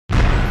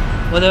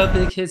What up,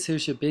 big kids?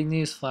 Here's your big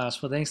news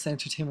flash. Well, thanks to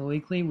Entertainment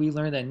Weekly, we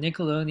learned that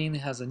Nickelodeon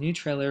has a new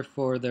trailer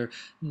for their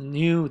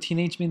new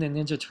Teenage Mutant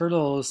Ninja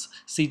Turtles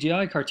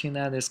CGI cartoon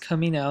that is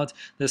coming out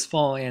this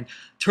fall. And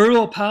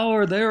Turtle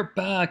Power, they're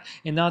back,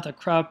 and not the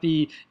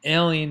crappy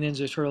alien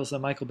Ninja Turtles that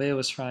Michael Bay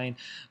was trying.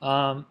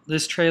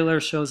 This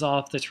trailer shows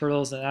off the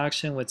Turtles in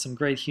action with some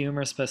great humor,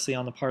 especially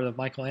on the part of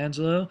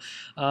Michelangelo.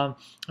 I'm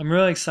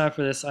really excited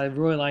for this. I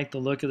really like the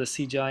look of the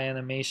CGI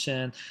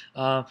animation,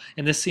 and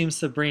this seems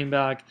to bring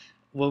back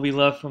what we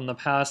love from the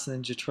past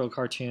Ninja Turtle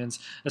cartoons,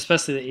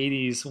 especially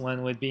the 80s,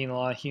 when with being a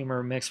lot of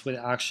humor mixed with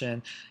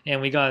action.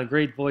 And we got a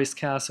great voice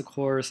cast, of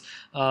course.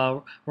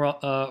 Rob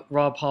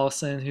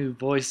Paulsen, who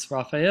voiced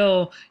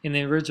Raphael in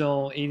the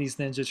original 80s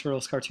Ninja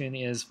Turtles cartoon,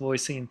 is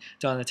voicing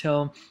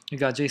Donatello. We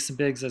got Jason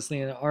Biggs as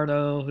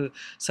Leonardo, who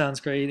sounds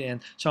great, and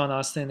Sean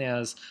Astin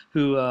as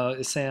who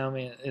is Sam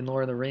in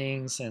Lord of the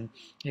Rings, and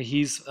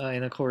he's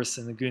and of course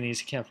in the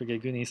Goonies, you can't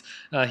forget Goonies.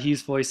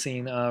 He's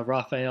voicing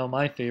Raphael,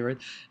 my favorite.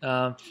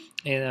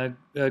 And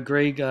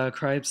Greg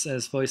Cripes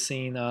as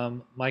voicing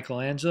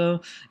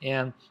Michelangelo,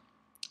 and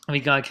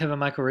we got Kevin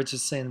Michael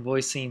Richardson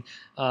voicing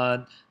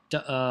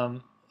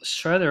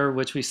Shredder,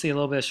 which we see a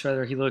little bit of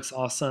Shredder. He looks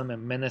awesome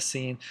and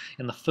menacing.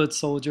 And the Foot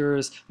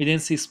Soldiers. We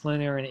didn't see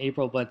Splinter in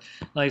April, but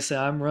like I said,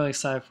 I'm really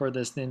excited for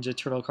this Ninja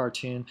Turtle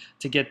cartoon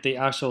to get the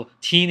actual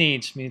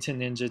Teenage Mutant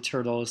Ninja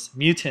Turtles,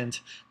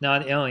 mutant,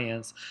 not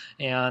aliens.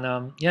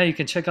 And yeah, you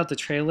can check out the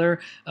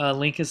trailer.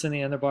 Link is in the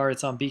underbar.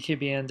 It's on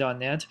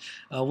bkbn.net.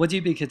 What do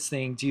you big kids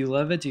think? Do you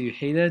love it? Do you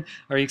hate it?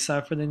 Are you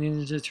excited for the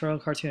Ninja Turtle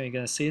cartoon? Are you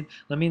going to see it?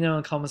 Let me know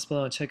in the comments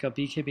below and check out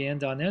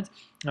bkbn.net.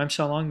 I'm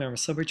Sean Long, member of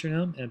Celebrate Your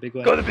Gnome, and a big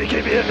way. Go to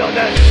bkbn.net.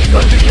 Go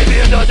to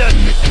bkbn.net.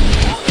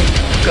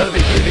 Go to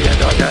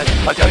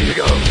bkbn.net. I tell you to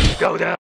go. Go down.